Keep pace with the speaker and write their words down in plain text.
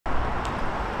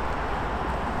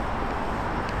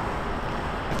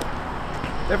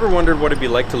Ever wondered what it'd be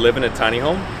like to live in a tiny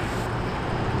home?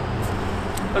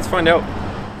 Let's find out.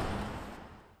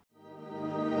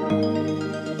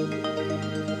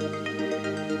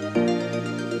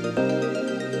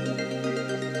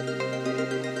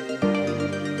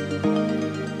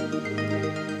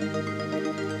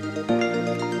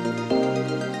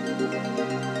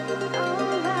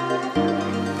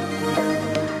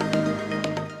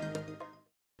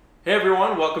 Hey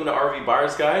everyone, welcome to RV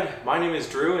Buyer's Guide. My name is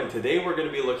Drew and today we're going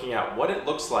to be looking at what it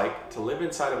looks like to live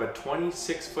inside of a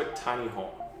 26-foot tiny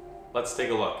home. Let's take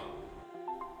a look.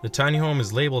 The tiny home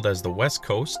is labeled as the West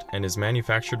Coast and is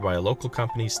manufactured by a local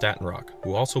company, Staten Rock,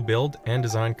 who also build and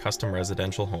design custom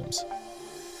residential homes.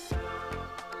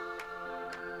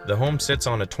 The home sits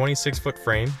on a 26-foot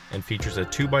frame and features a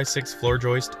 2x6 floor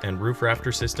joist and roof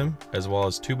rafter system, as well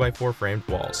as 2x4 framed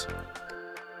walls.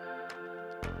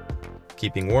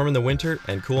 Keeping warm in the winter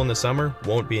and cool in the summer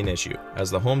won't be an issue,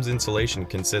 as the home's insulation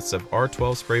consists of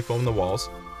R12 spray foam in the walls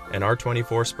and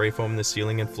R24 spray foam in the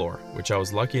ceiling and floor, which I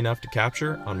was lucky enough to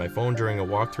capture on my phone during a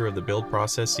walkthrough of the build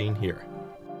process seen here.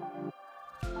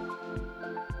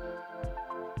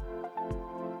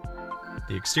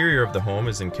 The exterior of the home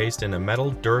is encased in a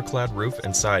metal Duraclad roof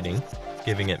and siding,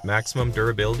 giving it maximum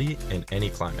durability in any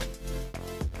climate.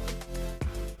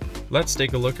 Let's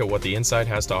take a look at what the inside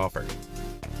has to offer.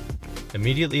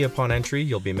 Immediately upon entry,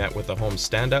 you'll be met with the home's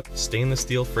stand-up stainless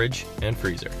steel fridge and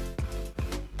freezer.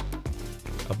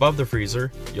 Above the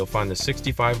freezer, you'll find the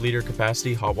 65-liter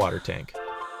capacity hot water tank.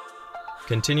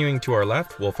 Continuing to our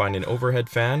left, we'll find an overhead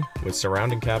fan with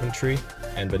surrounding cabinetry,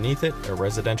 and beneath it, a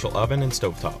residential oven and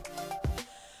stovetop.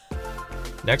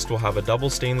 Next, we'll have a double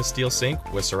stainless steel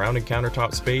sink with surrounding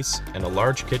countertop space and a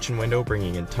large kitchen window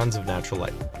bringing in tons of natural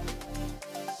light.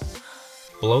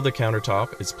 Below the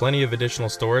countertop is plenty of additional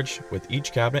storage, with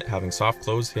each cabinet having soft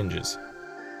close hinges.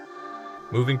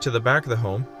 Moving to the back of the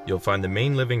home, you'll find the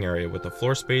main living area with the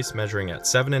floor space measuring at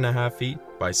 7.5 feet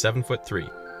by 7'3".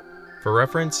 For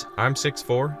reference, I'm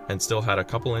 6'4" and still had a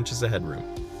couple inches of headroom.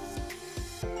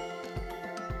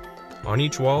 On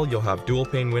each wall, you'll have dual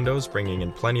pane windows bringing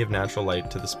in plenty of natural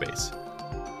light to the space.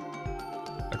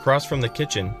 Across from the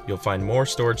kitchen, you'll find more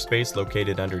storage space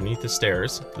located underneath the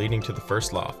stairs leading to the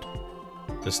first loft.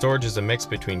 The storage is a mix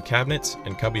between cabinets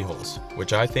and cubby holes,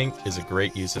 which I think is a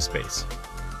great use of space.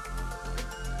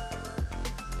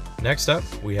 Next up,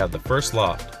 we have the first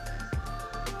loft.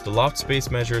 The loft space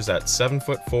measures at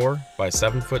 7'4" by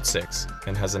 7'6"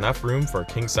 and has enough room for a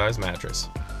king-size mattress.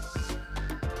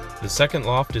 The second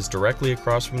loft is directly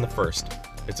across from the first.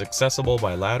 It's accessible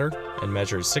by ladder and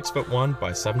measures 6'1"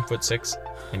 by 7'6"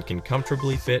 and can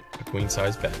comfortably fit a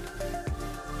queen-size bed.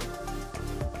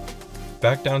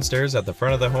 Back downstairs at the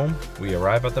front of the home, we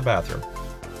arrive at the bathroom.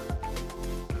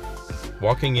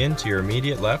 Walking in to your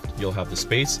immediate left, you'll have the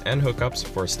space and hookups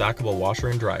for a stackable washer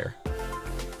and dryer.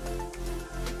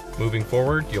 Moving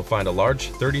forward, you'll find a large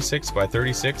 36 by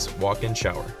 36 walk-in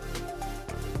shower.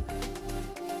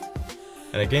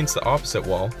 And against the opposite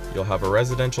wall, you'll have a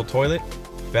residential toilet,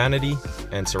 vanity,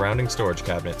 and surrounding storage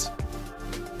cabinets.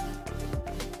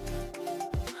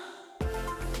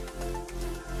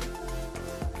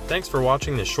 Thanks for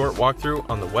watching this short walkthrough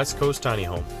on the West Coast Tiny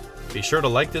Home. Be sure to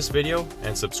like this video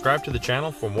and subscribe to the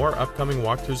channel for more upcoming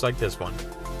walkthroughs like this one.